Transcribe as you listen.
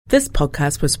This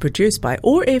podcast was produced by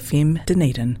OAR FM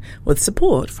Dunedin with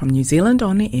support from New Zealand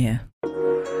On Air.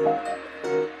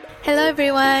 Hello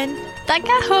everyone.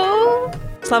 Takaho.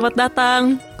 Selamat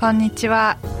datang.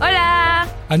 Konnichiwa. Hola.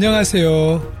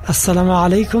 안녕하세요. Assalamu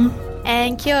alaikum.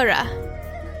 And kia ora.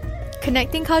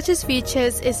 Connecting Cultures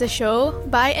Features is a show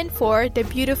by and for the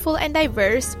beautiful and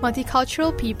diverse multicultural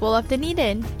people of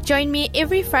Dunedin. Join me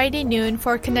every Friday noon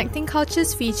for Connecting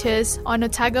Cultures Features on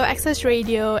Otago Access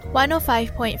Radio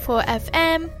 105.4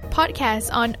 FM,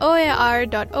 podcast on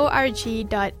oar.org.nz.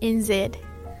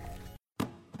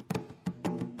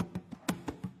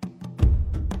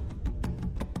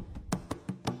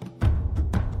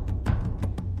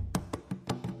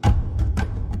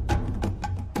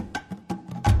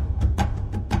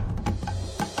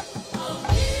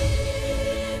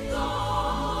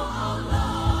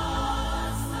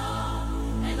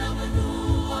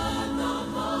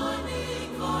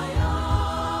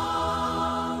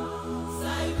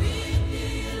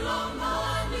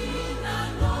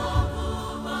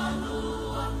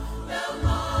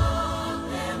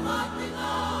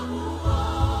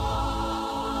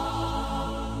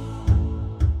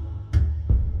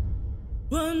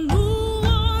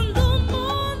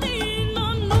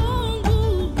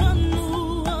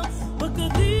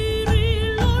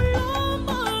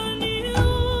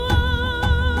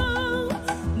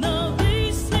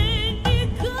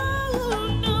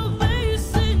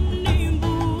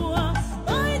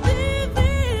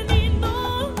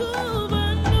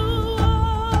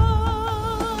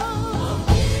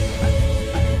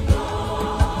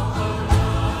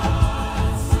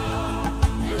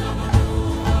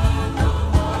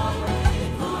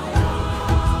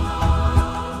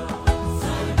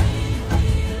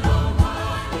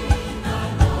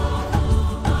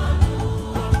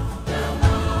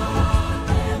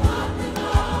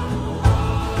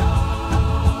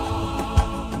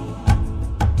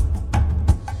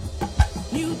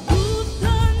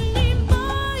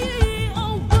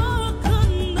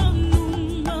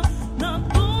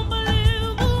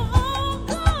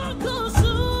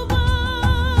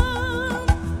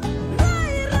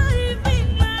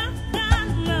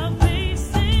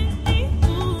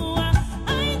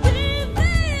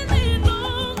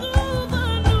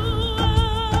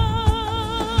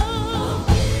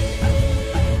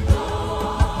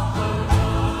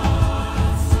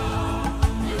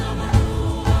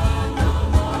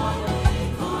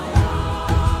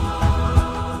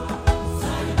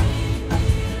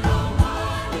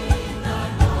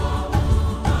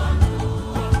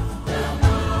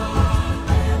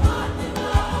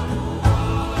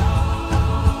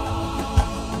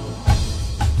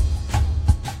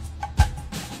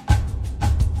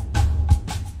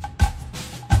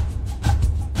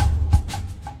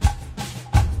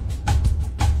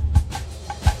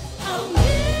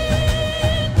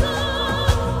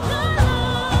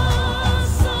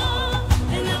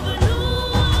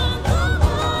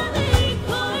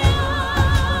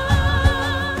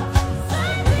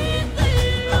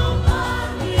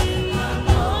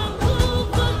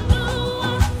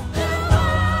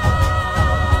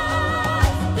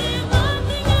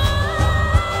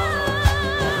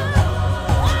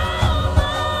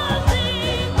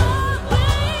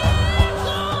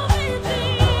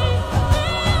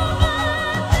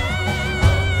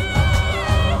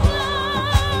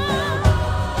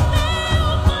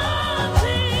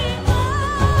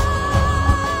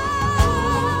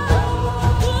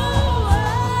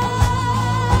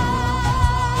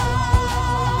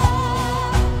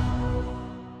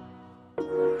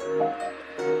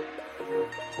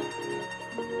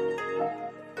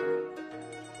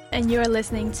 And you are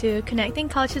listening to Connecting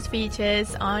Cultures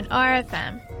Features on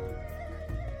RFM.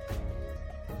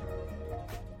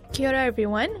 Kia ora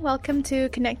everyone, welcome to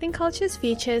Connecting Cultures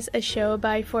Features, a show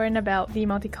by, for and about the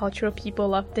multicultural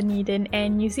people of Dunedin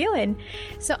and New Zealand.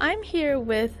 So I'm here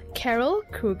with Carol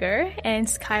Kruger and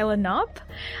Skyla Knopp,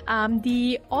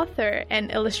 the author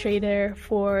and illustrator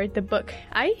for the book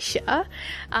Aisha,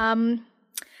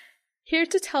 here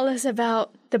to tell us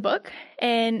about the book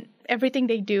and everything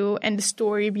they do and the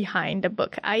story behind the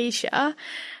book Aisha.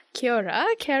 Kia ora,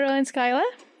 Carol and Skyla.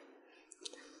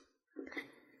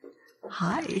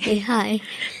 Hi. Hey, hi.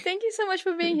 Thank you so much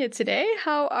for being here today.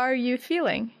 How are you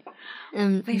feeling?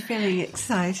 We're feeling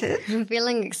excited. I'm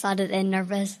feeling excited and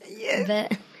nervous a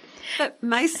bit. But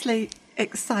mostly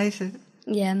excited.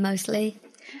 Yeah, mostly.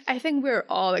 I think we're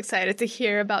all excited to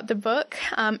hear about the book,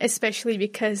 especially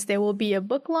because there will be a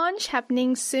book launch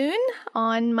happening soon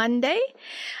on Monday,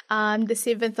 the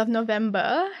 7th of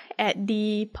November at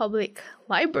the public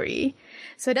library.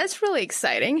 So that's really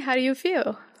exciting. How do you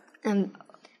feel?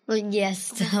 Well,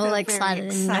 yes, still Very excited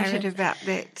and excited nervous. about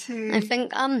that too. I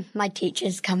think my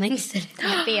teacher's coming, so it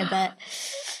might be a bit.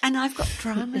 And I've got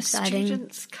drama Exciting.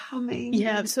 students coming.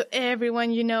 Yeah, so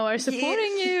everyone you know are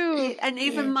supporting you. And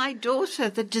even my daughter,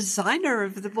 the designer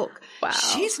of the book, Wow.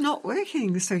 she's not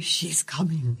working, so she's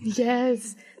coming.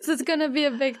 Yes. So it's going to be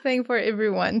a big thing for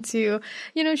everyone to,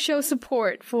 show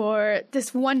support for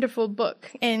this wonderful book.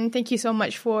 And thank you so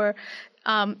much for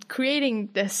creating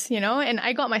this, and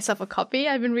I got myself a copy.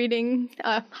 I've been reading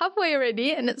halfway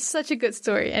already, and it's such a good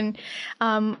story. And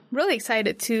really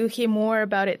excited to hear more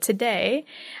about it today.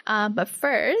 But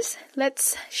first,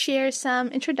 let's share some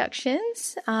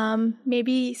introductions.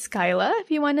 Maybe Skyla, if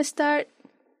you want to start,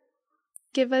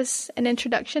 give us an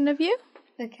introduction of you.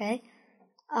 Okay.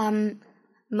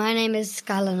 My name is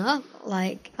Skyla Knott,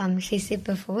 like she said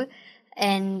before,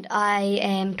 and I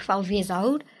am 12 years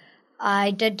old.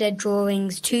 I did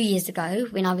drawings 2 years ago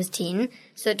when I was 10,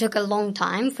 so it took a long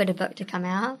time for the book to come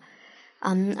out.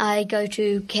 I go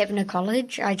to Kavanagh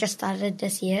College. I just started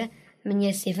this year. I'm in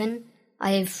year 7.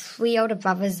 I have 3 older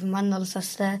brothers and 1 little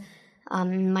sister,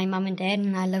 my mum and dad,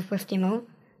 and I live with them all.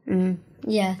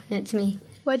 Yeah, that's me.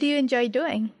 What do you enjoy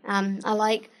doing? I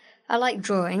like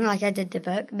drawing, like I did the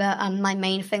book, but my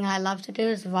main thing I love to do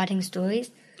is writing stories.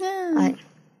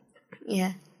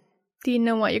 Yeah. Do you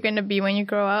know what you're going to be when you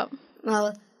grow up?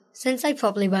 Well, since I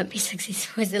probably won't be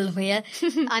successful as a lawyer,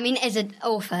 as an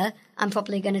author, I'm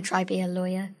probably going to try be a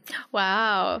lawyer.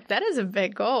 Wow, that is a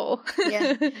big goal.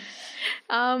 Yeah.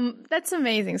 That's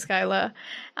amazing, Skyla.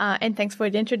 And thanks for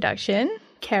the introduction.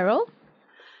 Carol?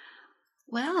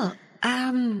 Well,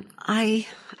 I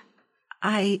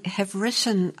have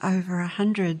written over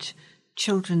 100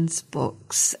 children's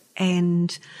books,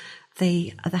 and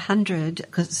the 100,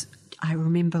 because I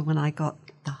remember when I got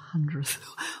the 100th,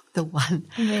 the one.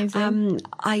 Amazing.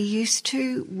 I used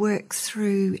to work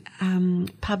through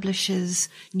publishers,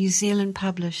 New Zealand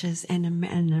publishers and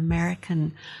an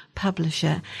American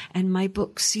publisher, and my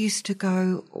books used to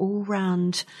go all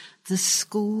round the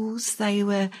schools. They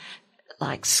were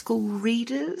like school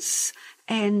readers,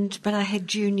 but I had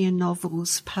junior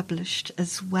novels published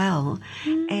as well.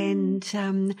 And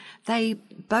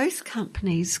both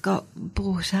companies got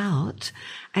bought out.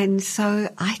 And so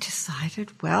I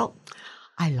decided, well,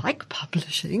 I like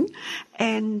publishing.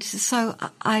 And so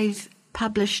I've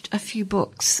published a few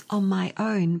books on my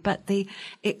own, but the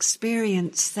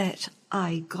experience that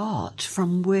I got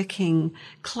from working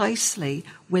closely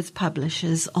with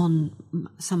publishers on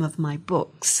some of my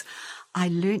books, I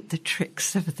learnt the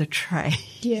tricks of the trade.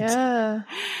 Yeah.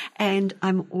 And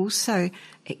I'm also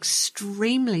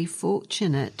extremely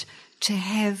fortunate to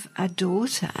have a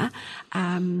daughter,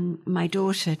 my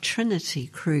daughter Trinity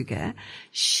Kruger.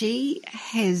 She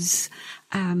has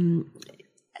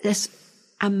this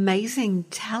amazing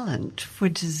talent for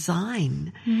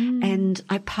design. And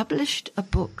I published a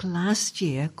book last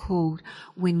year called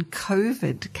When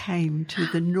COVID Came to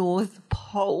the North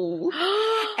Pole.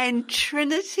 And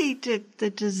Trinity did the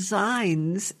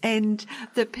designs, and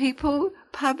the people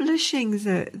publishing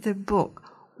the book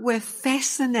were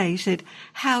fascinated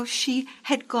how she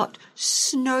had got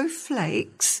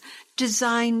snowflakes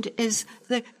designed as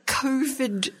the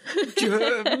COVID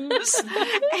germs.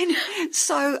 And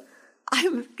so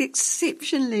I'm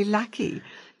exceptionally lucky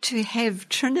to have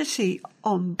Trinity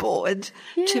on board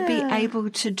to be able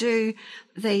to do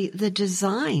the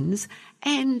designs,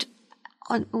 and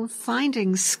on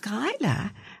finding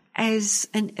Skyla as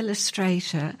an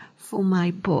illustrator for my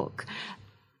book.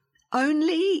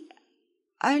 Only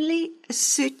a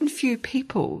certain few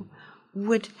people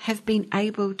would have been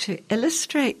able to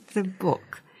illustrate the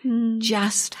book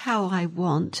just how I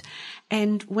want.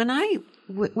 And when I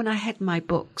had my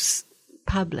books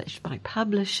published by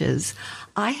publishers,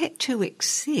 I had to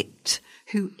accept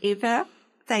whoever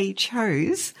they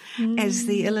chose as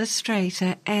the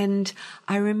illustrator. And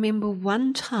I remember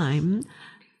one time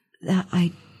that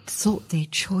I thought their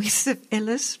choice of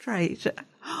illustrator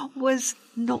was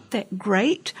not that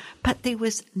great, but there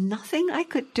was nothing I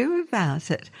could do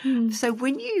about it. So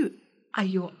when you are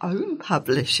your own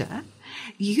publisher,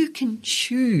 you can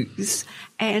choose.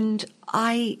 And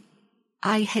I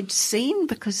had seen,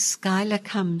 because Skyla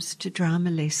comes to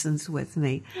drama lessons with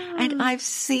me, and I've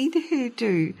seen her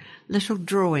do little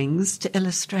drawings to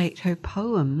illustrate her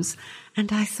poems,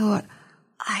 and I thought,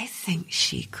 I think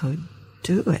she could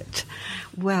do it.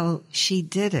 Well, she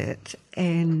did it,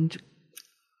 and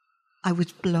I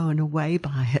was blown away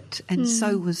by it, and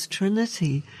so was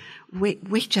Trinity.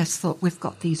 We just thought, we've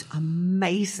got these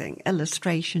amazing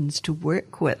illustrations to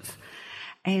work with,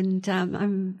 and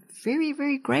I'm very,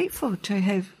 very grateful to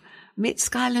have met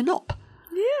Skyla Knott.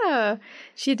 Yeah,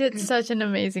 she did such an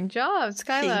amazing job,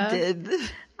 Skylar. She did.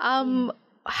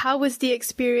 How was the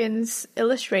experience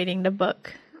illustrating the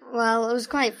book? Well, it was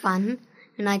quite fun,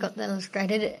 and I got the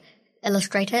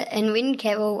illustrator. And when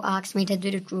Carol asked me to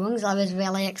do the drawings, I was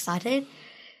really excited.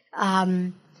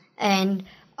 And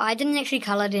I didn't actually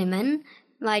colour them in.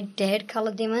 My dad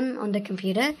coloured them in on the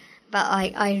computer, but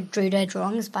I drew the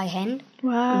drawings by hand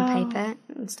on paper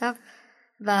and stuff.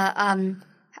 But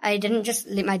I didn't just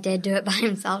let my dad do it by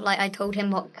himself. Like, I told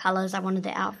him what colours I wanted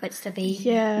the outfits to be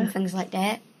and things like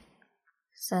that.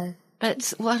 So...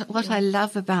 But what I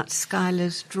love about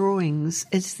Skylar's drawings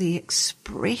is the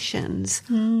expressions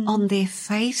on their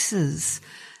faces.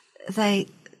 They're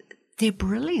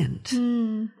brilliant.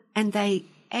 And they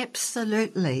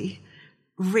absolutely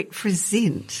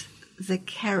represent the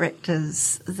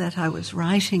characters that I was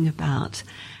writing about.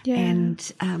 Yeah. And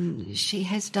she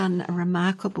has done a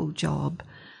remarkable job.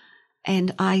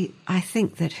 And I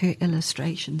think that her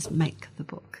illustrations make the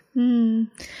book.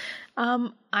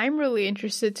 I'm really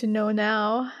interested to know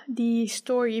now the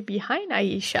story behind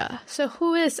Aisha. So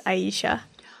who is Aisha?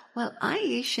 Well,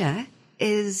 Aisha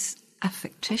is a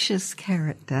fictitious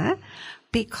character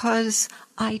because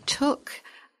I took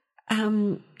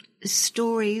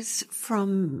stories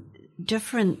from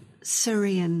different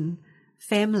Syrian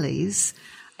families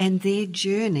and their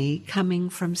journey coming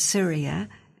from Syria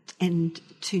and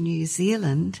to New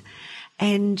Zealand,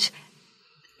 and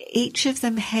each of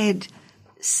them had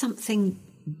something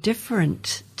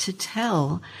different to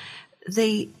tell.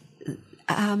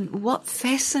 What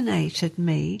fascinated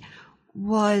me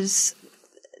was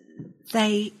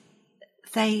they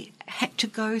had to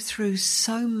go through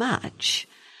so much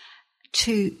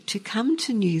to come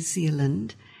to New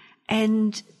Zealand,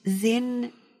 and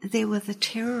then there were the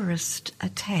terrorist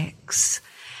attacks.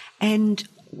 And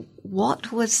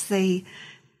what was the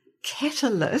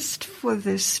catalyst for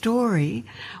the story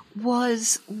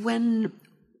was when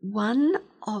one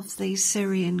of the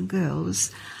Syrian girls,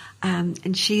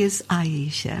 and she is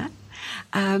Aisha,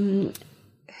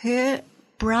 her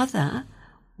brother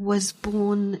was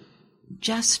born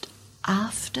just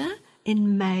after,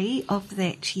 in May of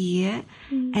that year,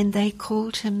 and they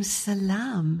called him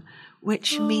Salam,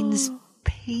 which means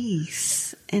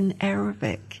peace in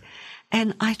Arabic.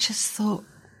 And I just thought,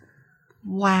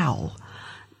 wow,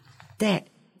 that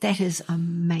is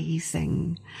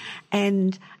amazing.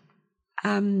 And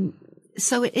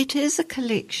so it is a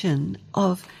collection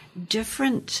of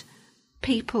different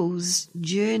people's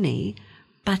journey,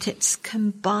 but it's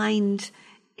combined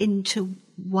into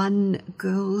one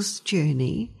girl's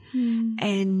journey.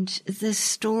 And the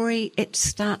story, it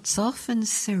starts off in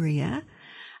Syria,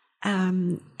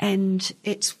 and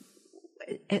it's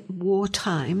at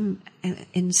wartime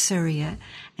in Syria,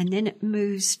 and then it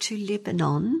moves to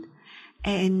Lebanon.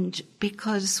 And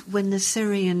because when the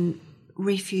Syrian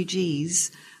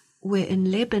refugees were in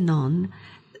Lebanon,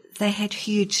 they had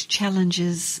huge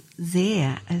challenges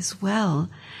there as well.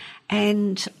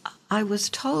 And I was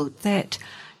told that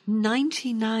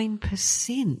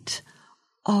 99%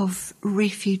 of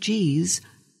refugees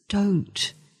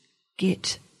don't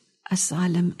get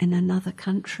asylum in another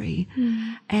country.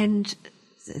 And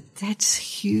that's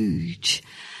huge.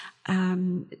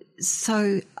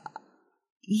 So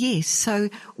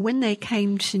when they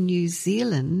came to New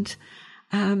Zealand,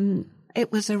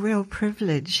 it was a real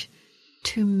privilege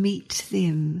to meet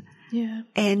them. Yeah.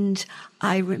 And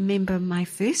I remember my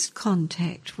first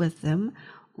contact with them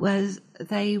was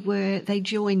they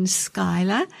joined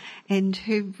Skylar and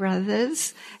her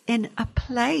brothers in a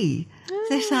play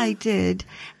that I did.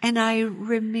 And I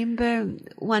remember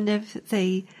one of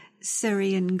the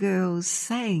Syrian girls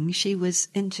saying, she was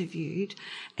interviewed,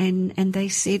 and they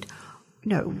said,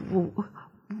 no,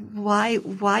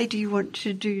 why do you want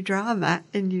to do drama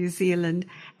in New Zealand?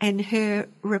 And her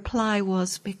reply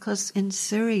was, because in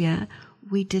Syria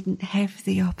we didn't have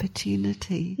the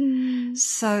opportunity.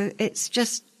 So it's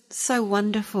just so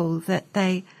wonderful that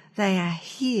they are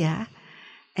here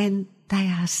and they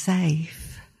are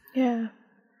safe. Yeah.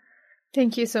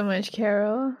 Thank you so much,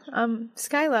 Carol.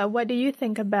 Skylar, what do you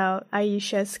think about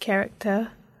Aisha's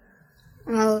character?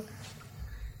 Well,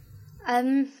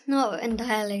 I'm not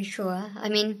entirely sure. I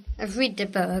mean, I've read the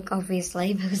book,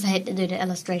 obviously, because I had to do the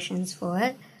illustrations for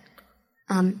it.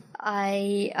 It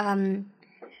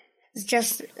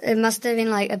must have been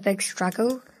like a big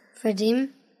struggle for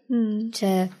them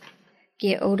to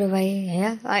get all the way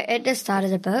here. Like, at the start of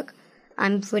the book,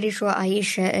 I'm pretty sure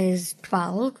Aisha is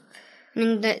 12. I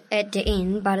mean, at the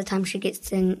end, by the time she gets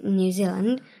to New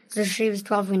Zealand, so she was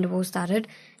 12 when the war started,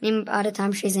 and by the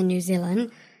time she's in New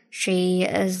Zealand, she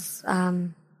is,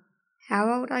 how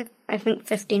old? I think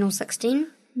 15 or 16.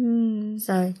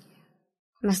 So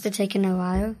must have taken a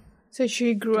while. So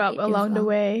she grew up along the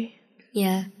way.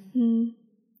 Yeah.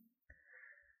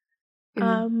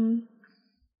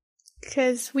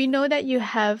 Because we know that you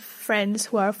have friends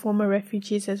who are former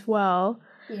refugees as well.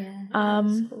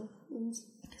 Yeah.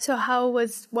 So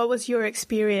what was your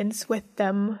experience with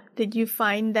them? Did you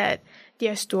find that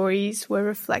their stories were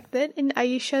reflected in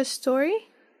Aisha's story?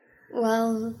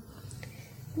 Well,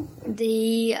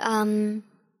 the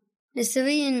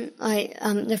Syrian,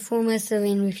 the former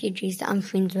Syrian refugees that I'm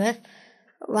friends with,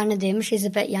 one of them, she's a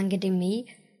bit younger than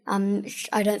me.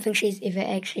 I don't think she's ever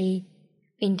actually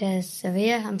been to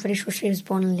Syria. I'm pretty sure she was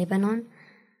born in Lebanon.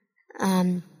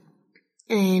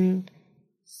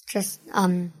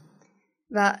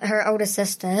 But her older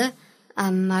sister,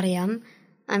 Mariam,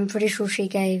 I'm pretty sure she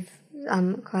gave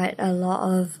quite a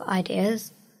lot of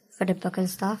ideas for the book and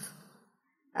stuff.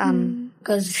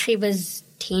 Because she was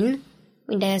 10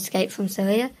 when they escaped from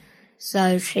Syria,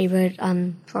 so she would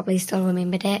probably still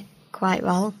remember that quite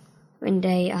well when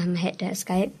they had to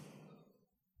escape.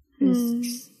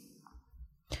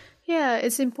 Yeah,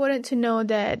 it's important to know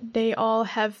that they all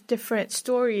have different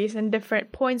stories and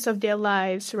different points of their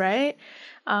lives, right?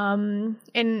 And,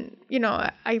 you know,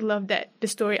 I love that the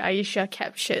story Aisha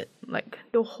captured, like,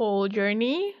 the whole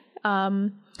journey.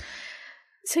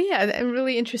 So, yeah, I'm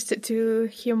really interested to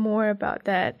hear more about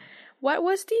that. What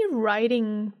was the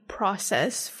writing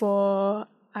process for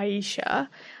Aisha?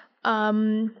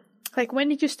 Like, when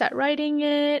did you start writing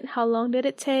it? How long did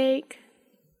it take?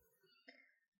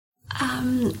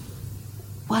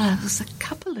 Well, it was a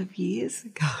couple of years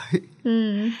ago.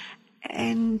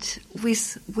 And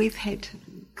we've had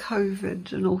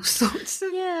COVID and all sorts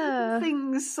of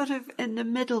things sort of in the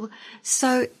middle.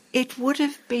 So it would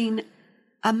have been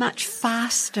a much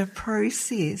faster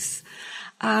process.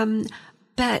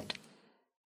 But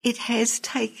it has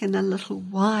taken a little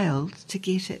while to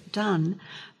get it done.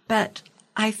 But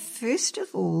I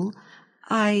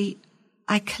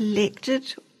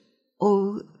collected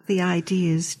all the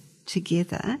ideas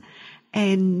together,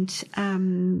 and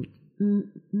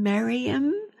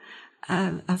Mariam,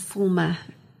 a former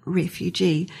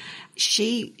refugee,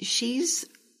 she's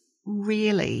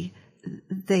really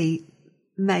the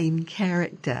main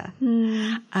character,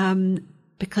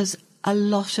 because a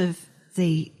lot of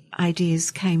the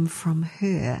ideas came from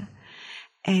her,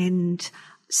 and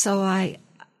so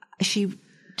she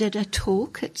did a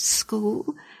talk at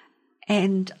school,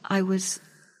 and I was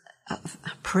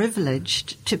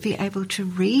privileged to be able to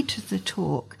read the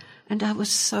talk, and I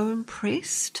was so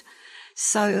impressed.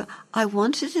 So I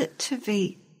wanted it to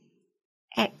be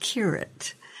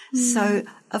accurate. So,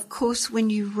 of course, when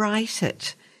you write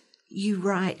it, you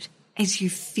write as you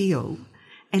feel,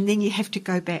 and then you have to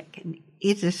go back and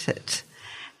edit it.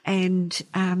 And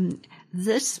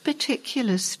this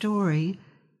particular story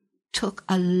took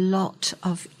a lot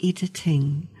of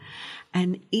editing.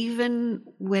 And even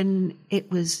when it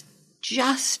was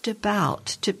just about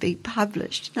to be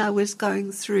published and I was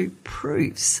going through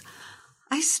proofs,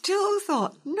 I still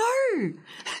thought, no,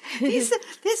 there's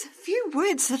a few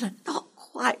words that are not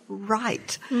quite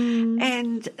right.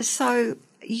 And so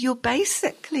you're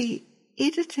basically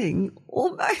editing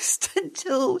almost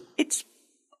until it's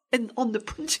on the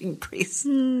printing press.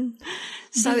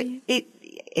 So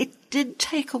it did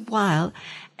take a while.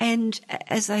 And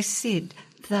as I said,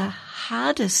 the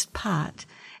hardest part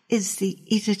is the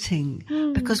editing,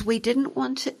 because we didn't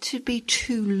want it to be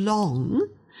too long.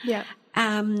 Yeah.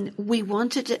 We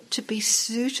wanted it to be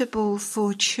suitable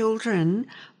for children,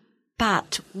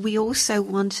 but we also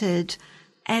wanted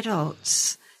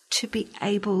adults to be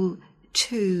able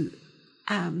to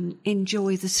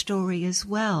enjoy the story as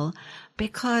well,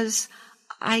 because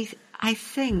I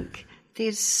think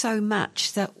there's so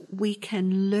much that we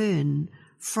can learn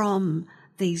from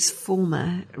these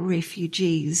former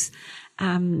refugees.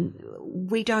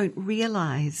 We don't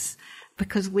realise,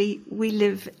 because we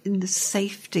live in the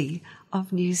safety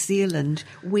of New Zealand.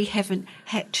 We haven't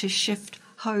had to shift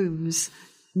homes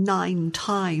 9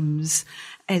 times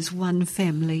as one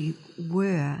family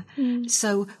were.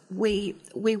 So we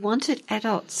wanted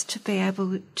adults to be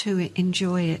able to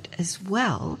enjoy it as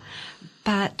well,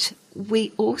 but we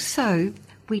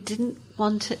didn't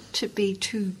want it to be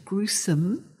too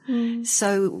gruesome.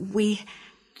 So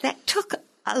that took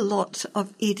a lot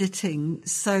of editing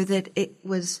so that it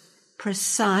was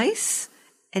precise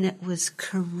and it was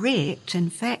correct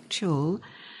and factual,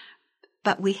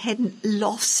 but we hadn't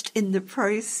lost in the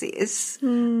process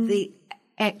the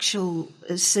actual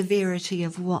severity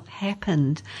of what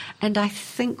happened. And I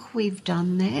think we've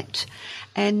done that.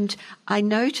 And I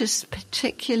noticed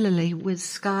particularly with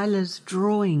Skylar's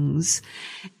drawings,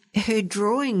 her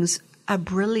drawings are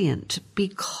brilliant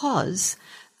because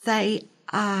they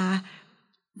are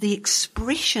the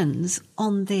expressions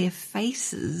on their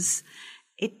faces.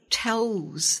 It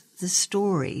tells the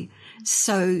story.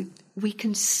 So we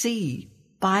can see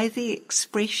by the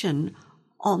expression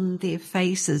on their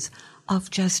faces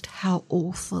of just how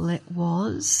awful it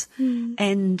was.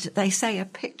 And they say a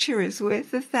picture is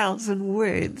worth 1,000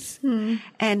 words.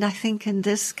 And I think in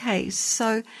this case,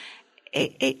 so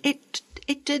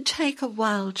it did take a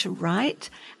while to write,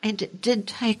 and it did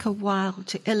take a while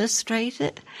to illustrate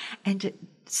it, and it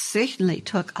certainly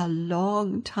took a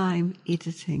long time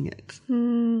editing it.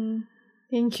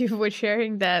 Thank you for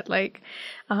sharing that. Like,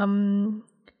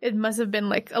 it must have been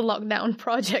like a lockdown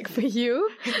project for you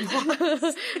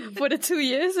for the 2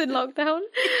 years in lockdown.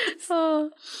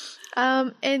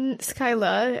 And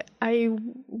Skylar,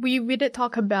 we did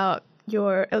talk about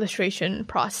your illustration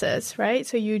process, right?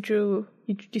 So you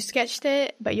sketched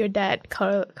it, but your dad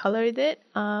colored it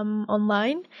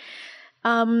online.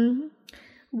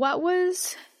 What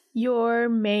was your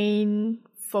main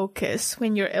focus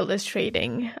when you're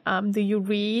illustrating? Do you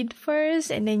read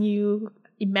first and then you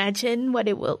imagine what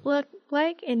it will look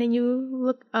like and then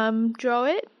you draw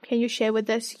it? Can you share with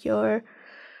us your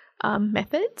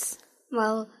methods?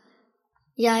 Well,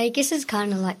 yeah, I guess it's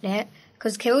kind of like that.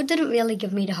 Because Carol didn't really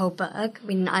give me the whole book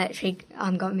when I actually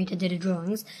got me to do the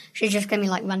drawings. She just gave me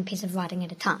like one piece of writing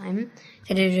at a time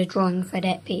to do the drawing for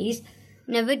that piece.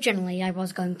 And originally I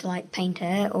was going to like paint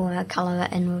it or colour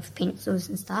it in with pencils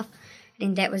and stuff.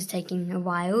 And that was taking a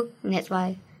while, and that's why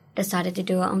I decided to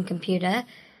do it on computer.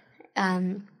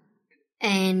 And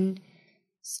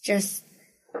it's just,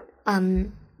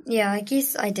 yeah, I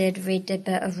guess I did read a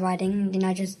bit of writing, and then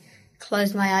I just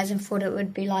closed my eyes and thought it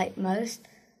would be like most.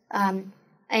 And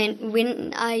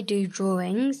when I do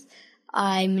drawings,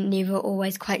 I'm never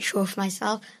always quite sure of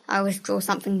myself. I always draw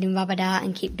something, then rub it out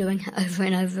and keep doing it over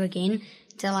and over again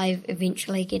until I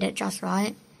eventually get it just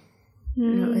right.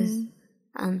 And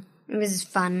it was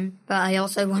fun, but I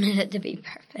also wanted it to be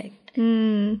perfect.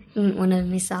 Didn't want to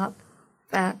mess up,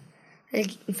 but I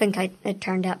think it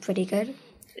turned out pretty good.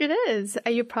 It is.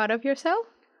 Are you proud of yourself?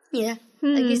 Yeah,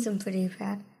 I guess I'm pretty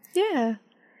proud. Yeah.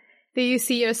 Do you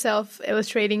see yourself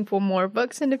illustrating for more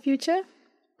books in the future?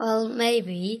 Well,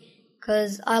 maybe,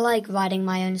 because I like writing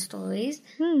my own stories.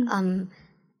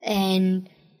 And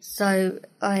so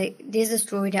there's a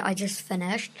story that I just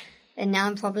finished, and now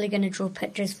I'm probably going to draw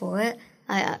pictures for it.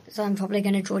 So I'm probably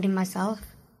going to draw them myself.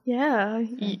 Yeah.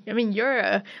 I mean, you're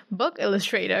a book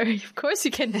illustrator. Of course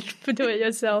you can do it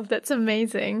yourself. That's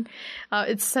amazing.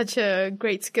 It's such a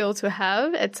great skill to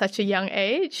have at such a young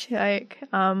age.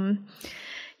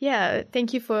 Yeah,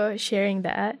 thank you for sharing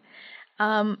that.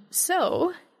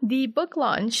 So the book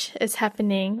launch is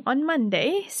happening on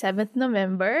Monday, 7th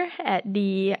November at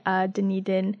the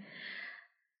Dunedin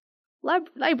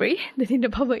Library,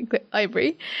 Dunedin Public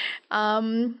Library.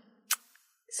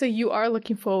 So you are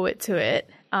looking forward to it.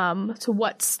 So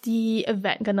what's the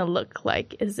event gonna look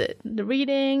like? Is it the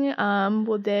reading?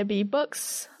 Will there be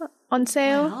books on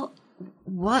sale? Well,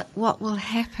 what will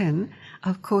happen,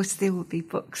 of course, there will be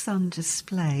books on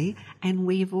display, and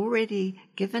we've already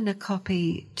given a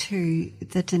copy to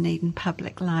the Dunedin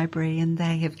Public Library, and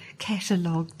they have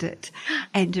catalogued it,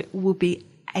 and it will be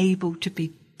able to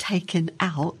be taken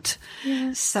out.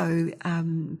 Yeah. So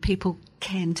people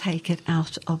can take it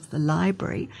out of the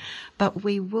library, but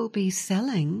we will be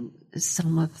selling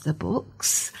some of the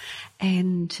books,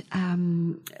 and I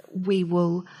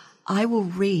will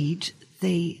read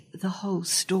the whole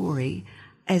story.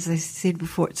 As I said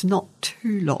before, it's not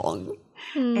too long,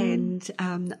 and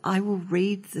I will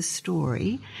read the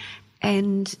story,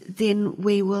 and then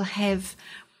we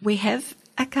have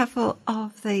a couple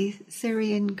of the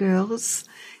Syrian girls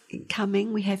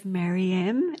coming. We have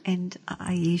Mariam and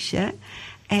Aisha,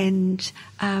 and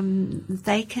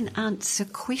they can answer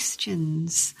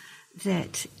questions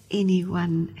that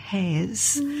anyone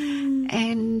has,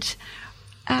 and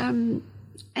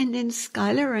then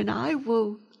Skylar and I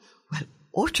will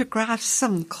autograph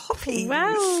some copies.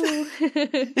 Wow.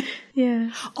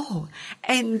 Yeah. Oh,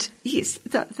 and yes,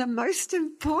 the most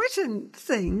important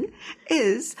thing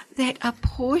is that a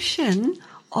portion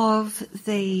of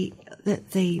the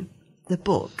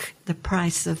book, the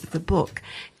price of the book,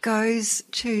 goes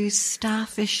to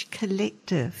Starfish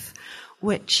Collective,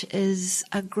 which is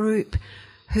a group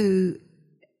who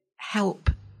help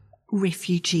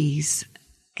refugees,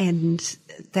 and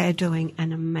they're doing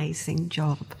an amazing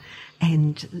job.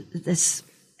 And this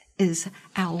is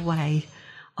our way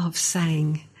of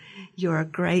saying you're a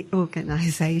great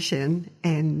organisation,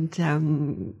 and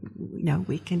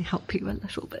we can help you a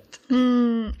little bit.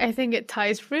 I think it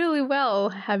ties really well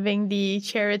having the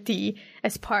charity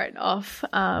as part of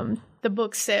the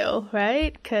book sale,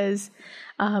 right? Because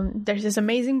there's this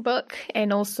amazing book,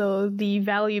 and also the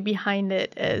value behind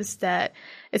it is that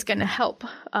it's going to help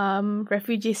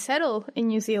refugees settle in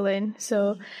New Zealand.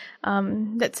 So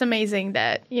that's amazing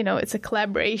that, it's a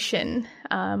collaboration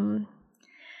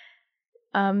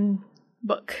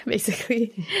book,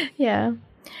 basically. Yeah.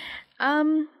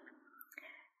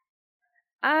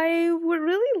 I would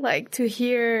really like to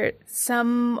hear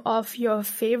some of your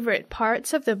favorite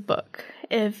parts of the book,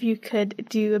 if you could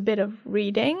do a bit of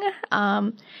reading.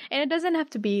 And it doesn't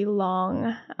have to be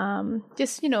long.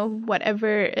 Just,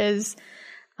 whatever is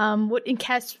would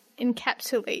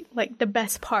encapsulate like the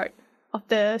best part of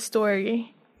the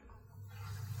story.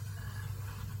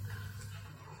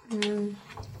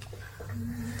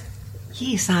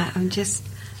 Yes, I'm just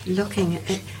looking at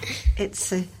it.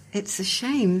 It's a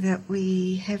shame that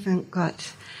we haven't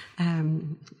got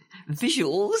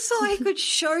visuals, so I could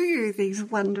show you these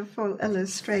wonderful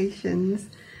illustrations.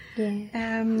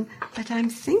 Yeah. But I'm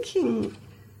thinking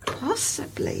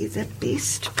possibly the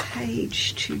best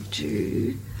page to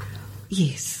do,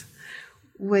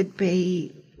 would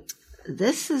be,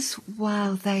 this is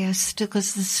while they are still,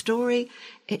 because the story,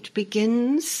 it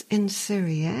begins in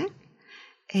Syria,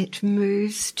 it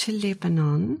moves to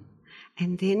Lebanon,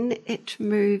 and then it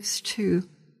moves to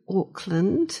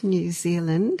Auckland, New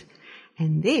Zealand,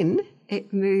 and then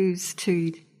it moves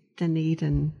to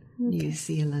Dunedin, New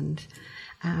Zealand.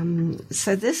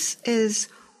 So this is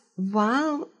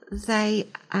while they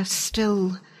are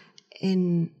still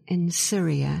in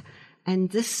Syria, and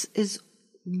this is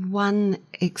one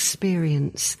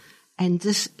experience, and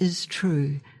this is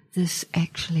true. This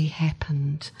actually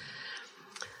happened.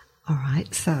 All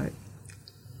right, so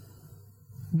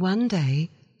one day,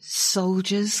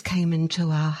 soldiers came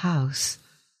into our house.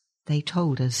 They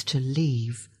told us to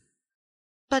leave.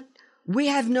 "But we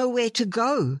have nowhere to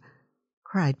go,"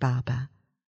 cried Baba.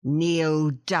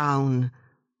 "Kneel down,"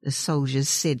 the soldiers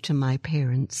said to my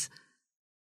parents.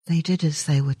 They did as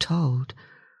they were told.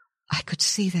 I could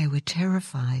see they were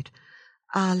terrified.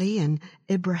 Ali and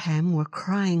Ibrahim were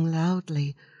crying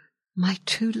loudly. My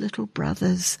two little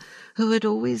brothers, who had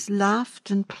always laughed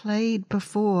and played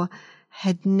before,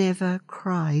 had never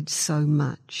cried so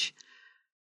much.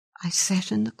 I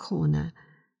sat in the corner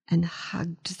and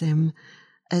hugged them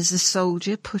as the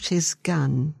soldier put his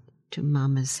gun to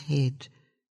Mama's head.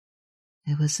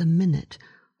 There was a minute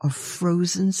of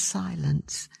frozen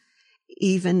silence.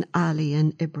 Even Ali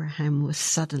and Ibrahim were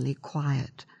suddenly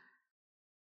quiet.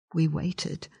 We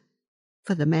waited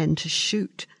for the man to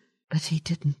shoot, but he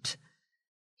didn't.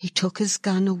 He took his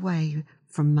gun away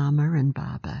from Mama and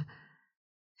Baba,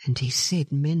 and he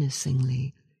said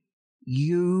menacingly,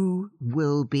 "You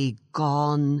will be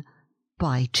gone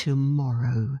by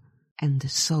tomorrow." And the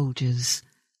soldiers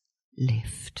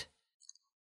left.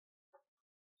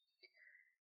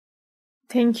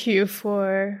 Thank you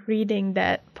for reading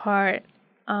that part.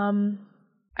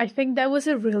 I think that was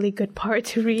a really good part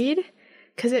to read,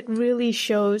 because it really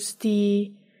shows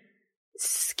the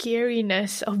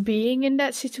scariness of being in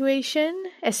that situation,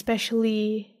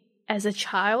 especially as a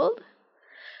child.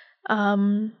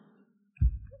 That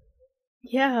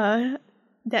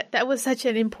was such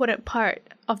an important part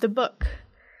of the book.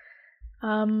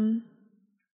 Skyla,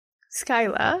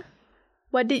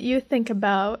 what did you think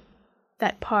about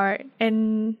that part,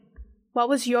 and what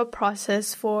was your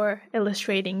process for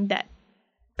illustrating that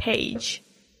page?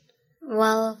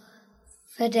 Well,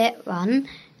 for that one,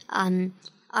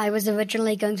 I was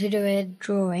originally going to do a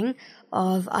drawing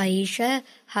of Aisha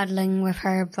huddling with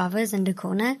her brothers in the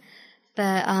corner,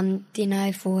 but then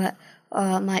I thought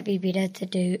it might be better to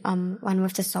do one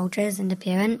with the soldiers and the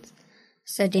parents.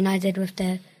 So then I did with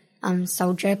the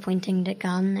soldier pointing the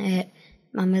gun at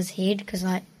Mama's head, because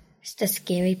it's the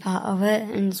scary part of it,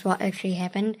 and it's what actually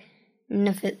happened. And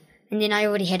then I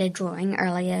already had a drawing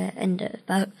earlier in the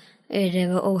book where they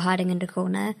were all hiding in the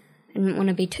corner. I didn't want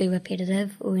to be too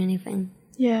repetitive or anything.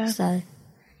 Yeah. So.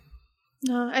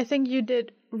 No, I think you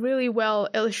did really well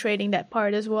illustrating that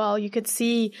part as well. You could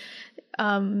see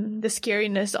the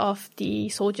scariness of the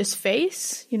soldier's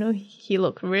face. He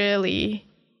looked really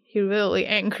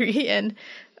angry and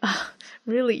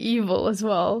really evil as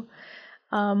well.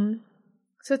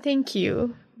 So thank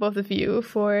you, both of you,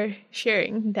 for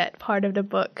sharing that part of the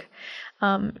book.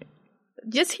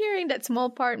 Just hearing that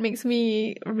small part makes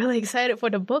me really excited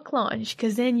for the book launch,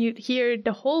 because then you'd hear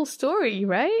the whole story,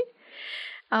 right?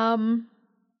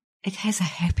 It has a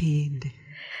happy end.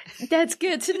 That's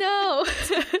good to know.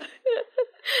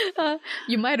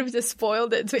 You might have just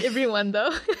spoiled it to everyone,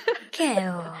 though.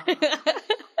 Carol.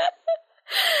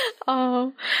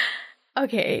 Oh,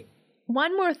 okay.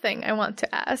 One more thing I want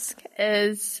to ask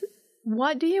is,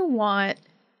 what do you want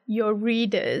your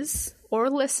readers or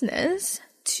listeners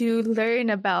to learn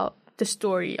about the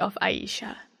story of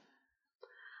Aisha?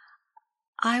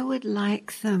 I would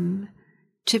like them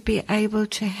to be able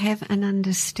to have an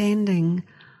understanding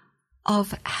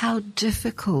of how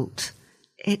difficult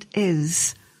it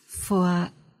is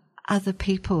for other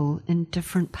people in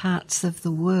different parts of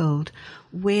the world.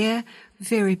 We're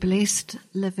very blessed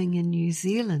living in New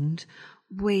Zealand.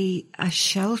 We are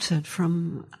sheltered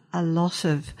from a lot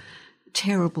of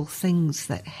terrible things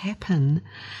that happen.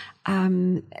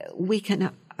 We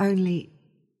can only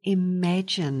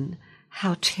imagine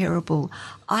how terrible.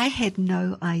 I had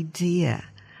no idea.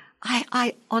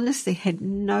 I honestly had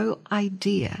no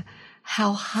idea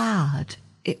how hard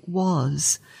it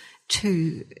was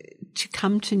to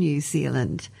come to New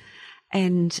Zealand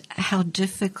and how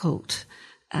difficult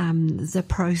the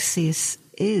process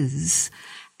is.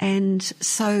 And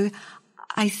so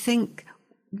I think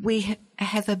we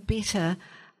have a better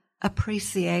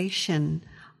appreciation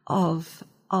of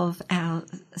our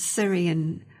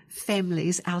Syrian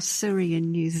families, our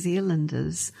Syrian New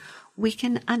Zealanders. We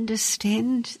can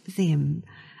understand them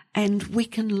and we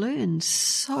can learn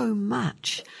so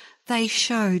much. They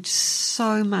showed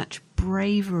so much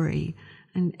bravery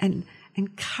and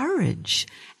courage.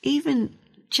 Even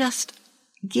just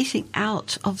getting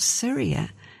out of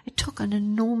Syria, it took an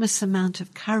enormous amount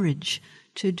of courage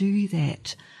to do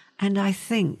that. And I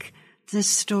think this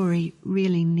story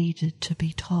really needed to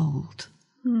be told.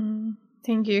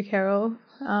 Thank you, Carol.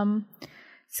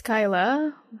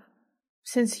 Skylar,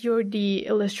 since you're the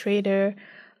illustrator,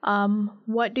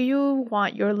 what do you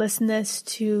want your listeners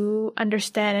to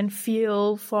understand and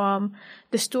feel from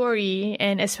the story,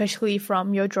 and especially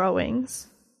from your drawings?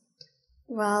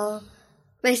 Well,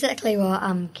 basically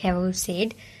what Carol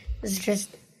said is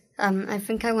just, I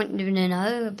think I want them to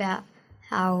know about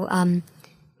how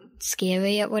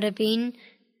scary it would have been,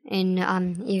 and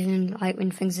even like when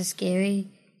things are scary,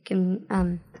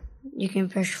 you can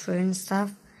push through and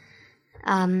stuff,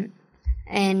 and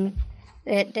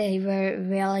that they were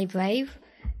really brave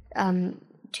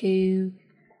to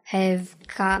have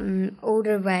come all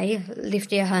the way,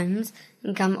 left their homes,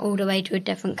 and come all the way to a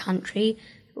different country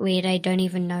where they don't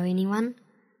even know anyone.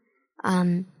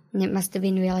 And it must have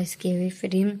been really scary for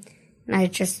them. And I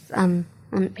just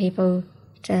want people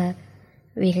to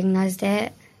recognise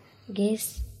that, I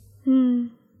guess.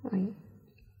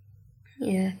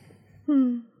 Yeah.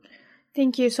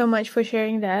 Thank you so much for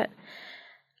sharing that.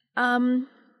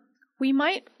 We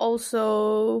might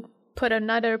also put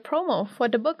another promo for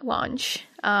the book launch.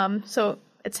 So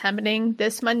it's happening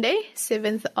this Monday,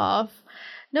 7th of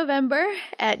November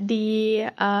at the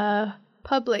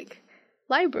public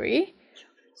library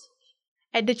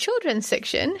at the children's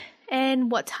section.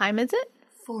 And what time is it?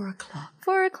 4 o'clock.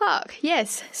 4 o'clock,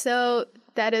 yes. So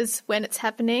that is when it's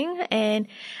happening. And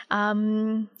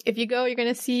if you go, you're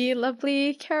going to see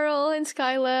lovely Carol and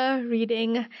Skylar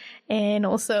reading and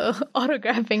also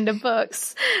autographing the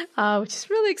books, which is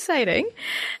really exciting.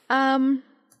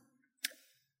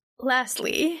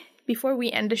 Lastly, before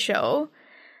we end the show,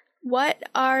 what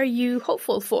are you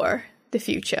hopeful for the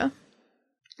future?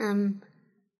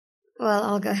 Well,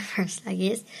 I'll go first, I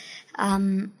guess.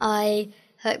 I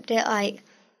hope that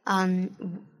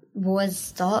wars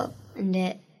stop and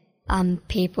that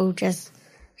people just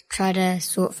try to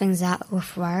sort things out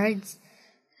with words.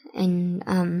 And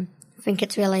I think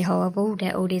it's really horrible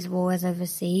that all these wars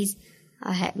overseas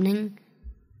are happening.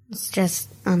 It's just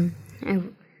I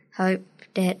hope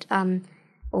that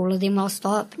all of them will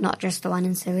stop, not just the one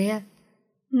in Syria.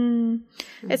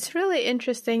 It's really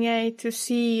interesting to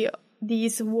see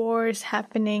these wars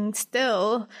happening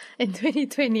still in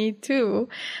 2022.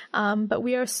 But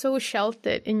we are so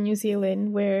sheltered in New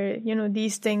Zealand where,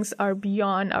 these things are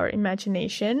beyond our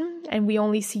imagination and we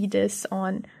only see this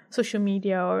on social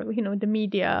media or, the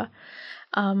media.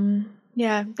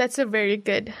 Yeah, that's a very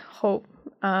good hope.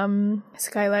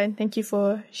 Skyline, thank you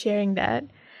for sharing that.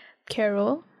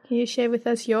 Carol, can you share with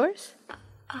us yours?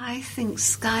 I think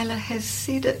Skylar has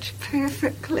said it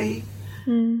perfectly.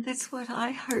 That's what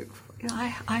I hope.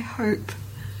 I hope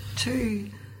too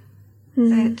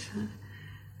that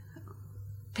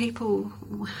people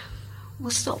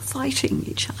will stop fighting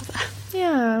each other.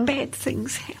 Yeah. Bad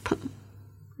things happen.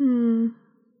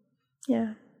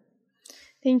 Yeah.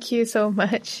 Thank you so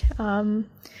much.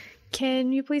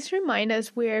 Can you please remind us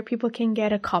where people can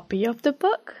get a copy of the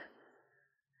book?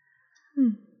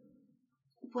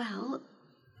 Well,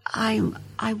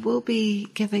 I will be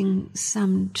giving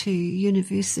some to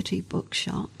University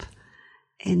Bookshop,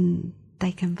 and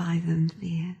they can buy them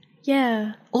there.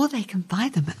 Yeah. Or they can buy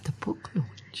them at the book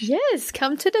launch. Yes,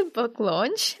 come to the book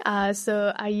launch.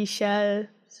 So Aisha's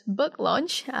book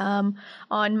launch on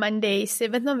Monday,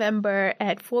 7th November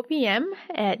at 4 p.m.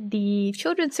 at the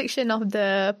children's section of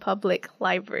the public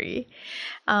library.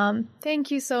 Thank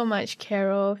you so much,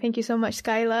 Carol. Thank you so much,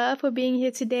 Skyla, for being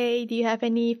here today. Do you have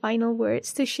any final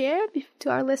words to share to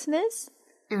our listeners?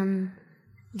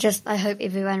 Just I hope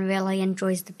everyone really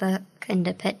enjoys the book and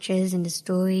the pictures and the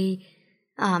story.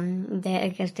 That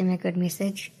it gives them a good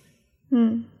message.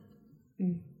 Well,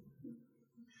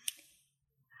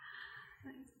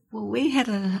 we had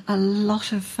a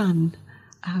lot of fun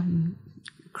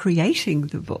creating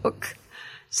the book,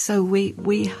 so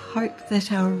we hope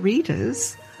that our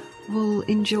readers will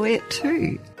enjoy it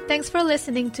too. Thanks for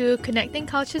listening to Connecting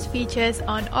Cultures Features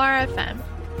on RFM.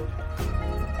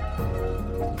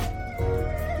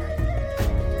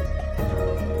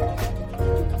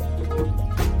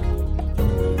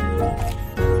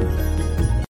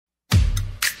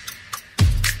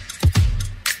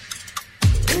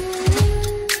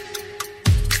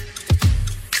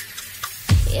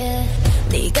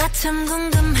 참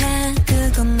궁금해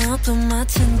그건 너도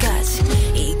마찬가지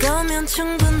이거면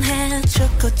충분해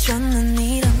좋고 좋는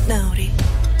이런 놀이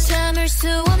참을 수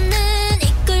없는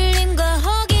이끌림과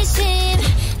호기심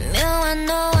묘한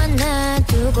너와 나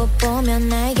두고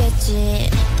보면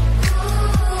알겠지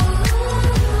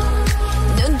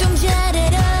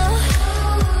눈동자래로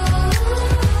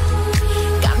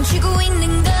감추고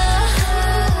있는 거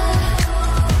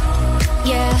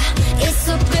Yeah, it's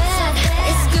so bad,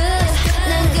 it's good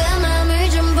난 그 맘을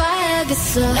좀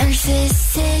봐야겠어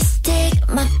Narcissistic,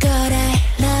 my god, I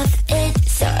love it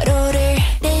서로를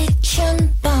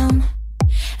비춘 밤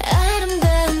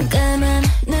아름다운 까만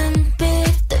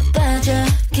눈빛도 빠져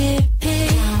깊이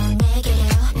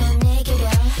넌 내게로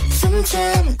숨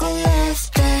참고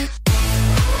left back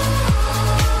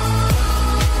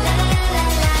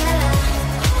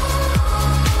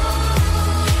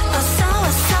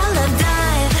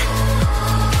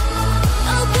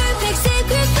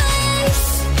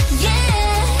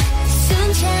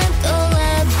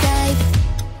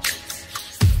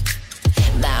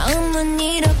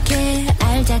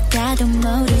알다가도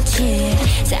모르지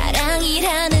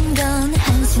사랑이라는 건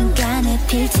한순간에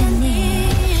필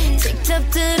테니 직접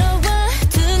들어와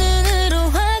두 눈으로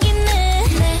확인해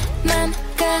내 맘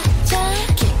가장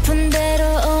깊은 데로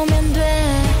오면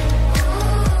돼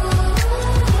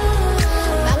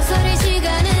망설일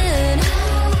시간은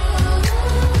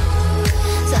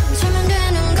삼초면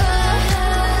되는 걸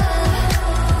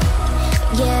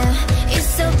Yeah, it's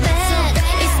so bad,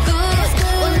 it's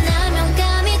good 원하면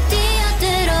감히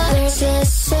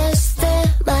Sister,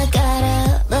 my God,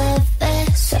 I love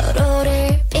it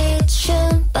서로를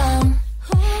비춘 밤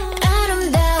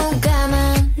아름다운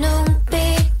까만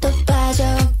눈빛도 빠져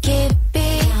깊이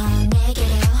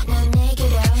넌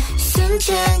내게로 숨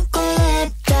참고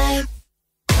let dive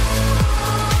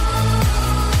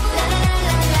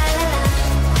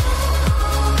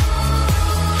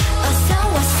어서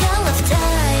let's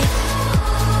dive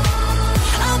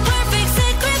A perfect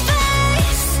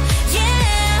sacrifice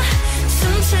Yeah 숨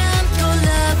참고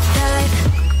love dive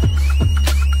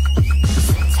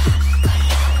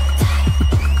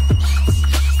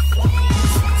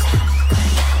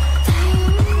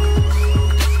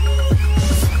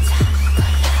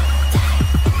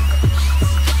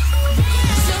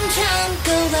숨 참고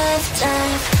love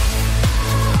dive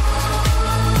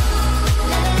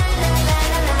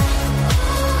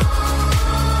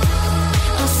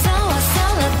어서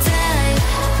love dive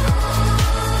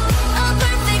A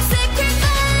perfect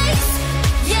sacrifice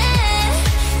Yeah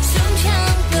숨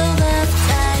참고 love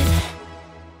dive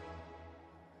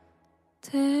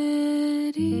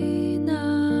대리나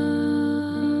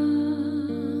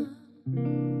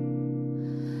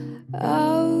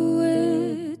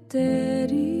아왜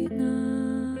대리나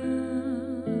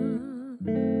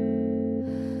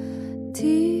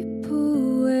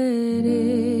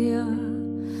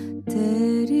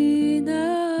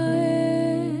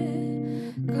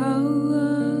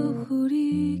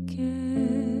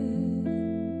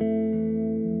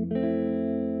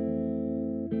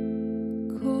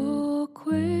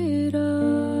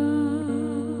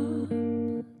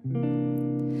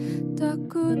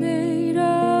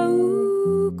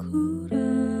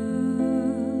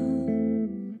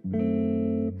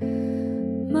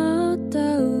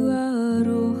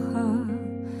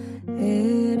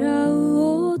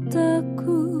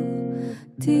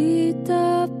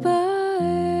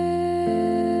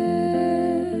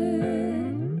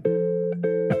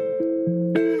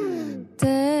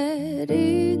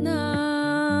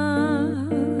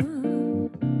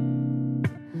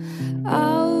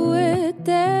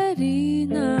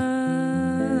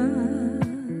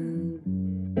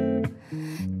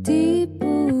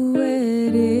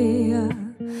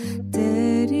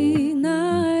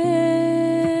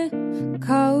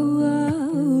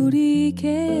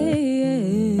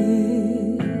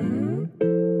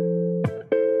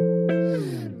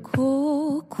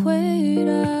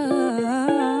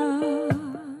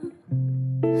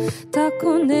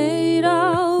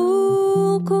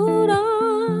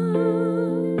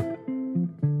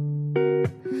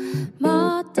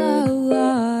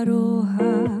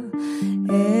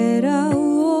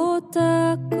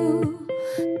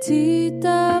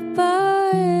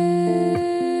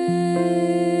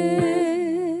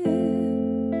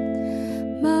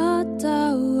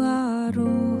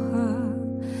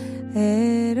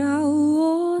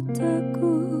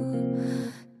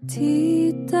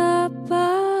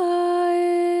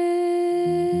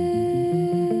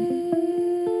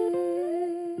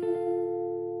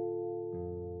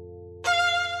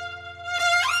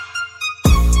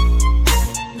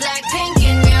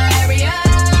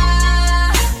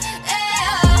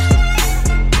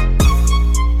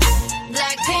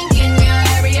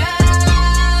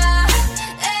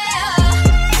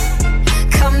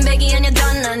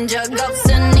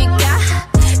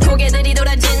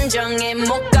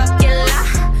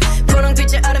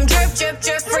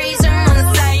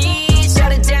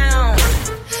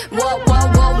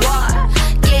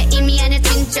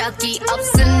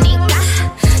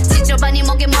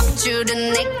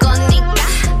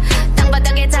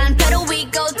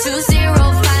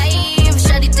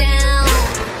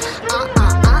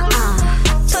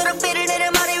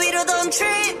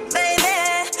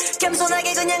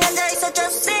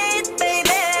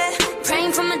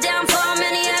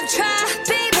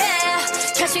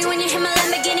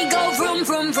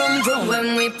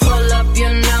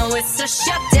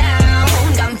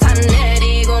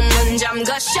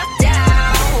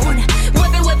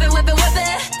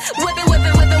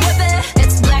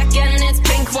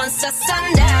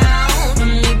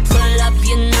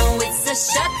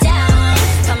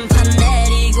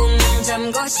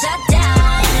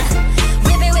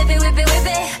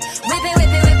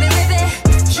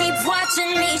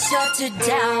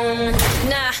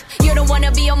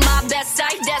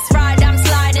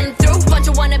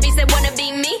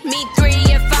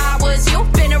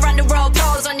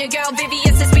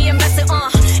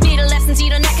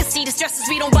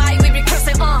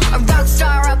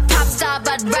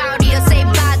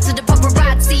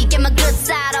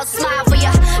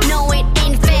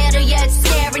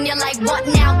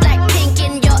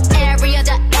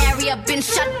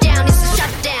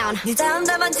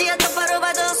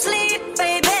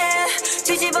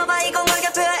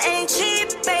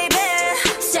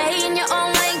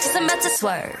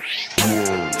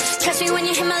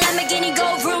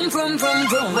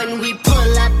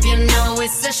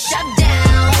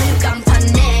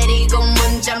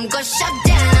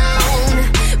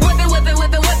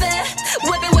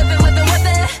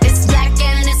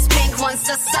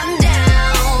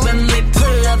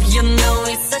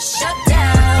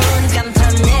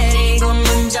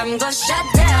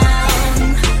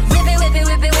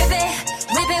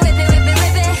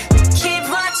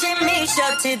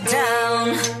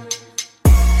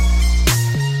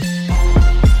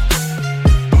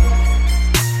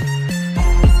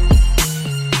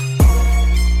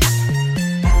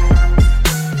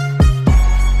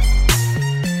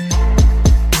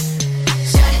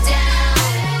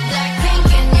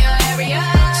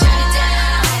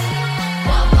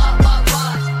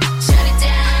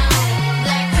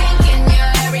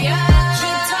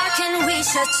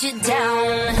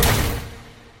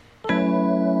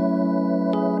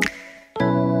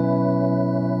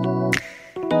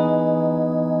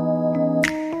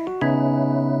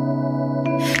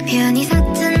편히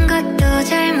섰던 것도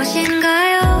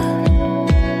잘못인가요?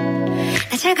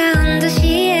 나 차가운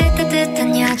도시의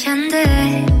따뜻한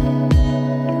여잔데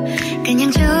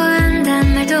그냥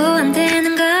좋아한단 말도 안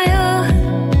되는가요?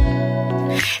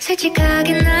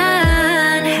 솔직하게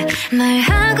난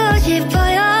말하고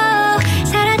싶어요.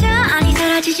 사라져 아니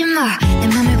사라지지 마. 내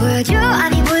맘을 보여줘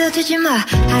아니 보여주지 마.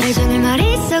 하루 종일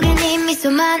머릿속에 네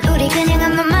미소만. 우리 그냥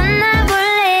한번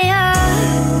만나볼래요.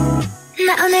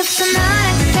 나 오늘부터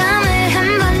너랑 썸을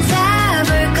한번 타볼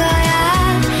거야.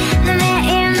 너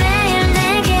매일매일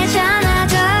내게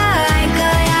전화도 할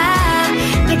거야.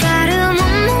 밀가루 못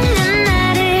먹는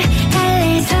나를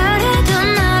달래서라도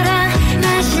너랑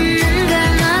맛있는 걸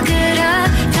먹으러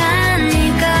다닐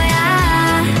거야.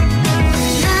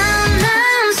 너무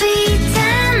sweet한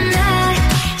날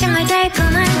정말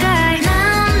달콤한 걸.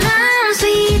 너무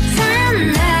sweet한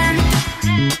날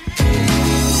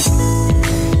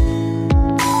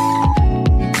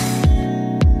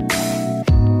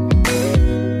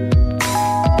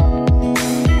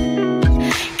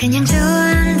그냥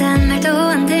좋아한단 말도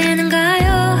안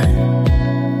되는가요?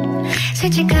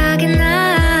 솔직하게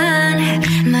난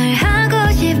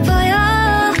말하고 싶어요.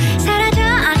 사라져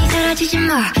아니 사라지지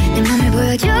마. 내 맘을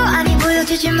보여줘 아니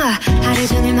보여주지 마. 하루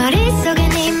종일 머릿속에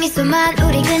네 미소만.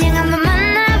 우리 그냥 한번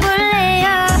만나볼래요.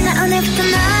 나 오늘부터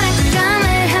너랑 썸을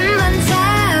한번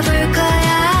타볼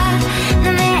거야.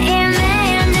 너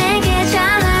매일매일 내게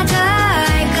전화도 할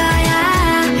거야.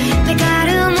 밀가루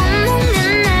못 먹는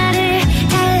나를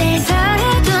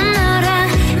달래서라도 너랑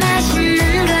맛있는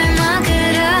걸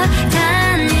먹으러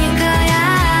다닐 거야.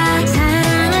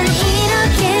 사랑은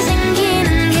이렇게 생기는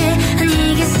게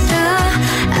아니겠어.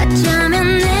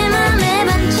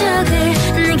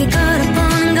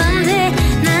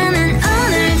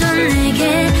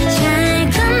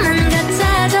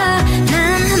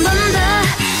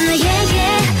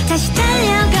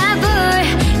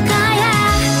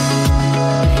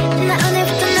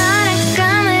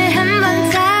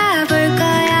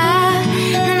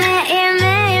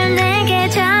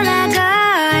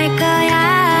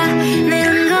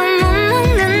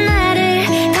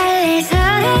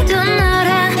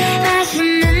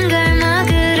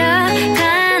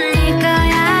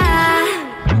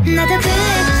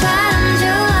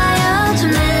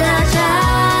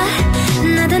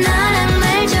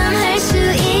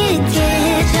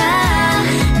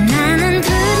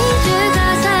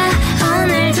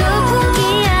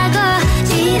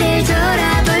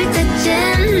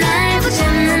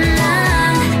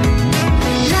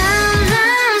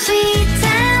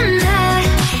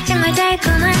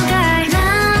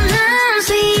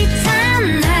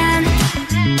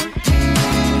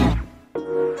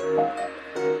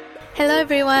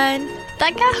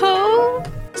 Takaho!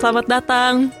 Selamat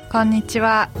datang.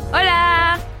 Konnichiwa.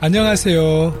 Hola!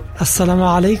 안녕하세요. Assalamu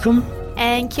alaikum.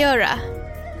 And kia ora.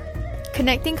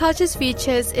 Connecting Cultures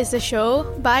Features is a show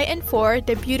by and for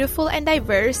the beautiful and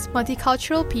diverse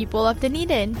multicultural people of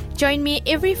Dunedin. Join me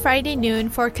every Friday noon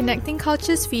for Connecting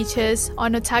Cultures Features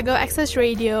on Otago Access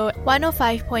Radio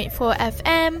 105.4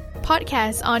 FM,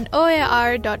 podcast on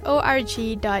oar.org.nz.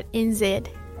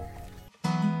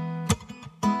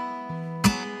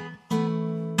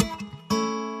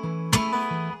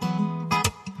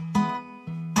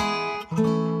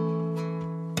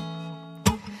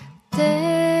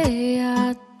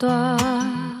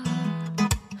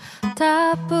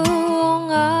 Tapu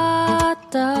nga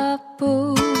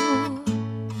tapu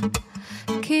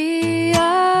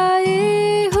Kiai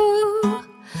hu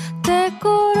te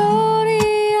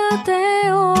kororia te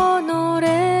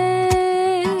honore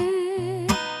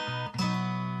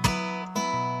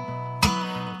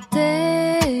Te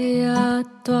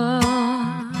atua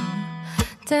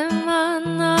te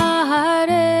mana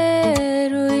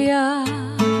hareruya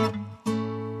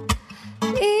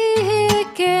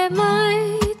Ihike mai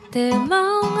te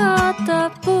maunga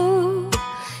tapu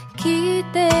ki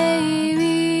te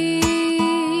iwi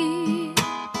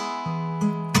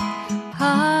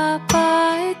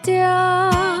Hapai tia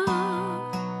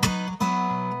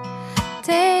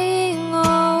te ingo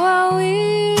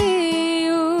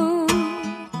awiu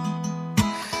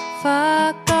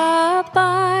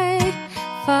Whakapai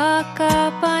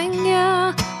nya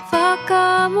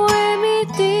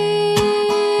whakamoemiti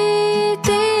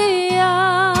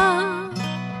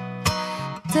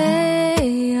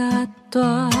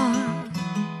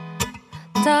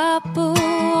Tapu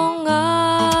nga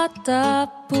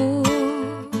tapu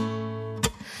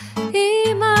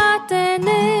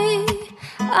Imatene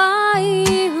ai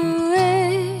hue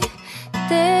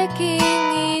te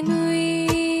kingi nui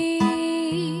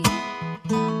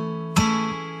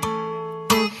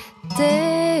Te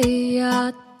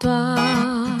atua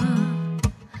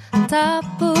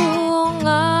Tapu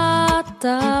nga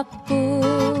tapu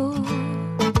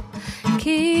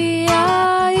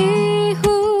Kiai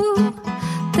hu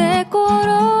te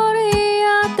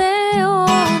kororia te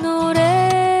honore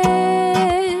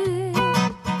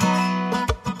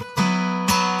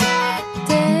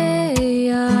Te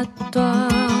atua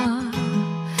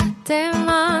te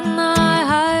mana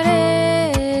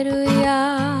hareruya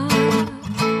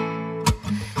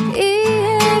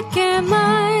Iheke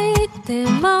mai te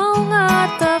maunga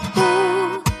tapu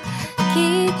ki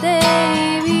te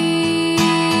iwi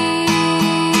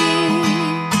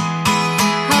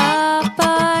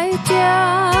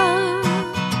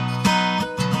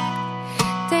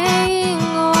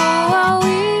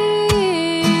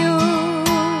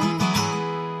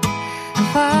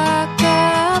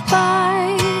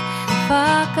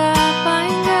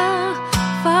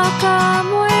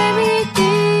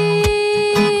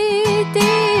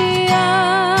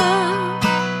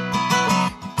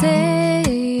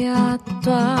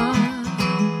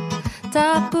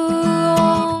Tapu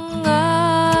nga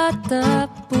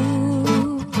tapu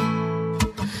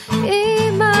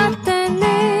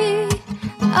Imatene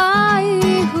ai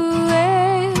hue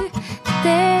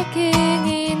te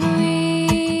kingi nui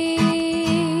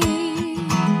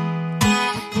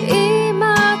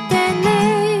Imatene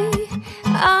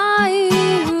ai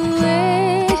hue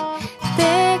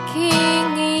te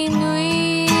kingi nui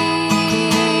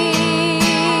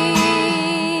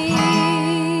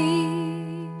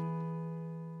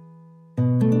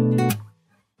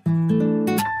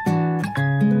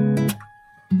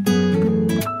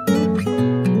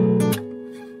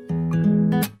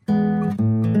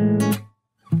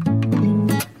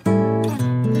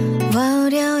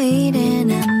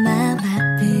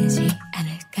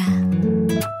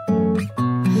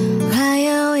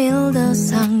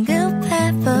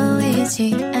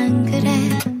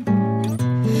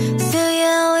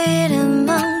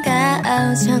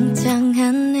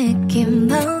청청한 느낌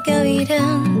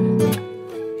목요일은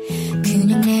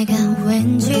그냥 내가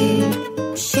왠지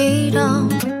싫어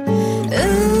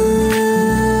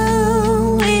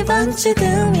이번 주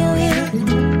금요일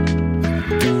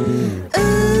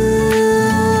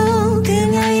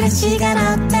금요일은 시간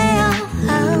어때요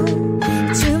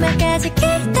주말까지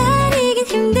기다리긴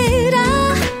힘들어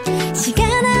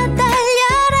시간아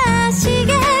달려라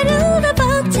시계로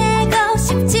보태고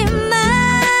싶지만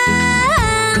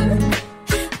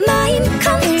마인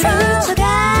컨트롤가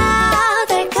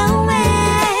달콤해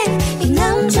이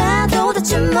남자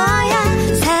도대체 뭐야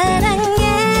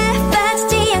사랑에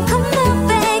빠지지 않고 못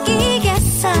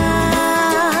빼기겠어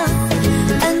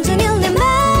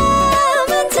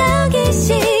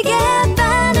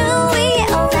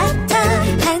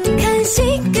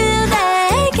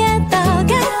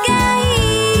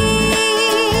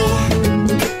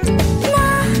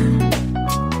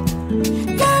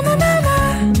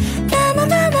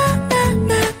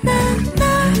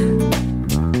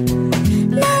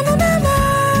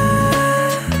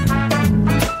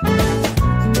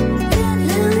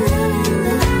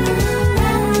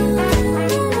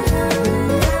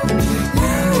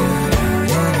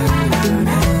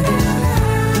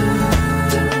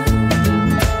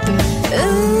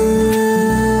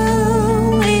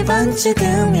주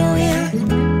금요일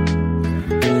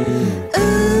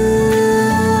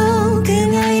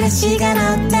금요일의 시간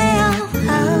어때요?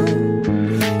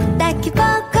 딱히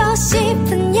보고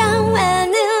싶은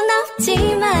영화는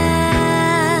없지만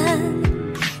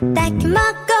딱히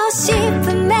먹고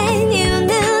싶은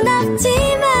메뉴는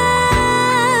없지만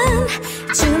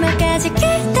주말까지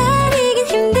기다리긴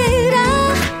힘들어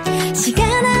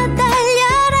시간아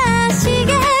달려라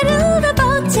시계로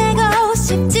보채고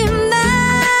싶지만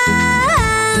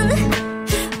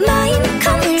마인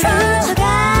컨트롤러가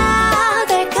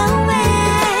될 거야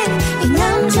이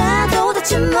남자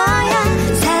도대체 뭐야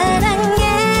사랑에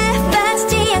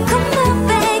빠지지 않고 못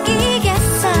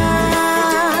빼기겠어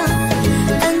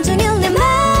온종일 내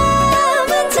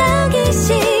마음은 저기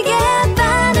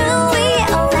시계바늘 위에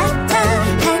올랐다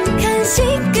한 칸씩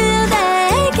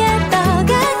그대에게 더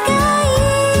가까이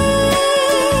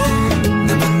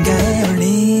누군가에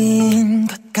올린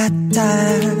것 같아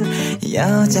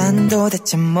여잔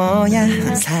도대체 뭐야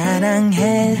난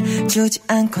사랑해주지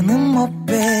않고는 못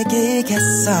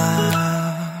빼기겠어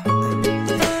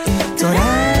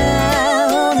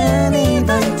돌아오는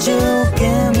이번 주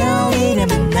금요일에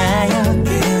만나요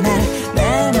그날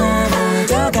내 맘을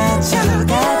더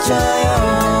가져가줘요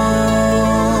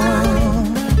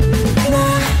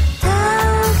더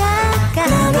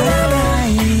가까이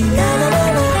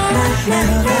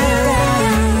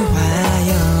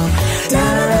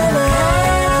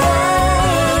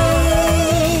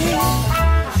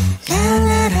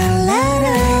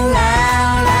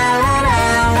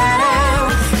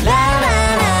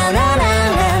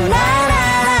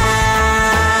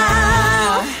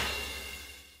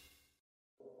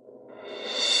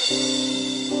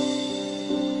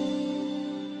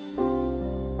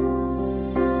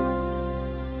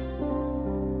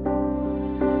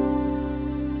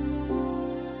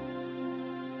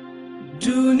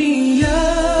Dunia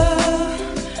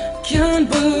kian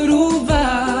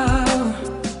berubah,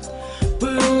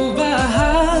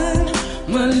 perubahan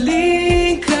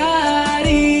melingkari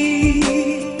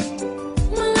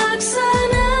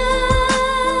melaksana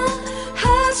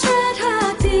hasrat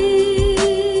hati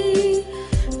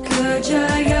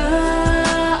kejayaan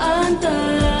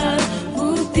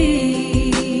terbukti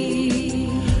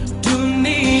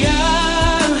dunia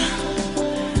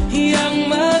yang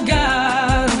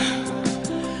megah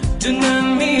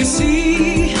dengan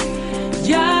misi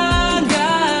yang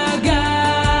gagah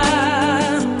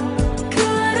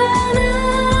kerana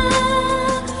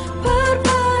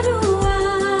perpaduan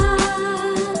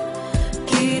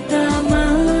kita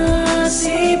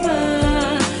masih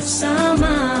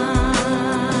bersama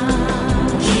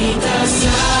kita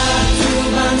satu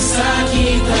bangsa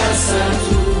kita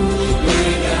satu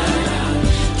negara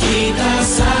kita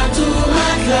satu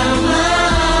agama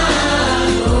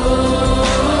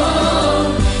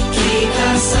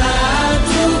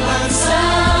satu bangsa,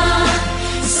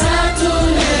 satu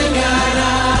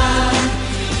negara,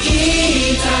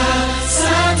 kita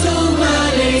satu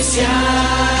Malaysia.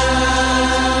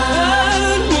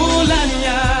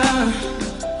 Mulanya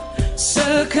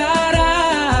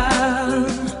sekarang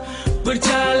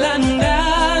berjalan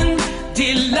dan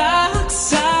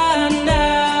dilaksana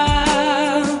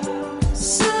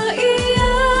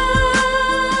seia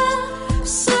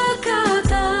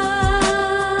sekata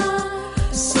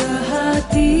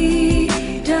sehati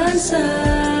dan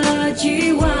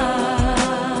sejiwa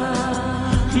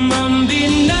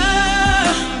membina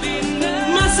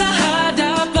masa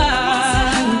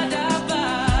hadapan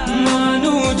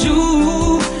menuju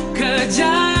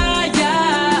kejayaan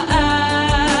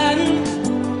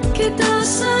kita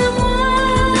semua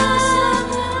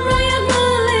rakyat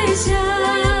Malaysia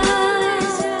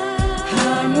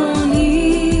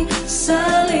harmoni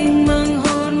saling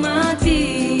menghormati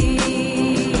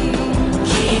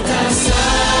kita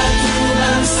satu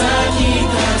bangsa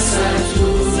kita satu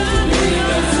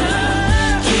negara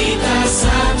kita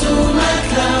satu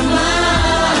mahkamah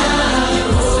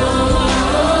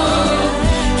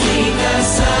kita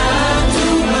satu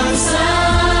bangsa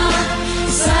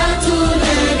satu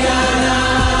negara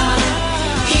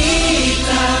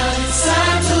kita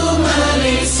satu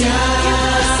Malaysia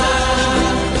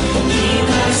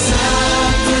kita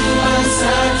satu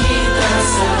bangsa kita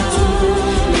satu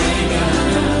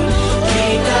negara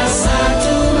kita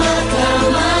satu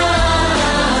mahkamah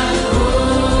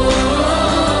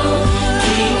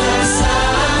kita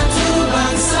satu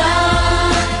bangsa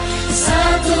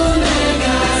satu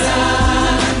negara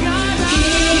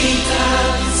kita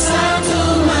satu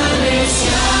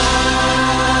Malaysia.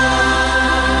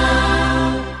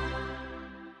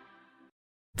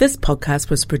 This podcast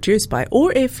was produced by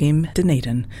OAR FM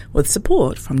Dunedin with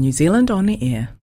support from New Zealand On the Air.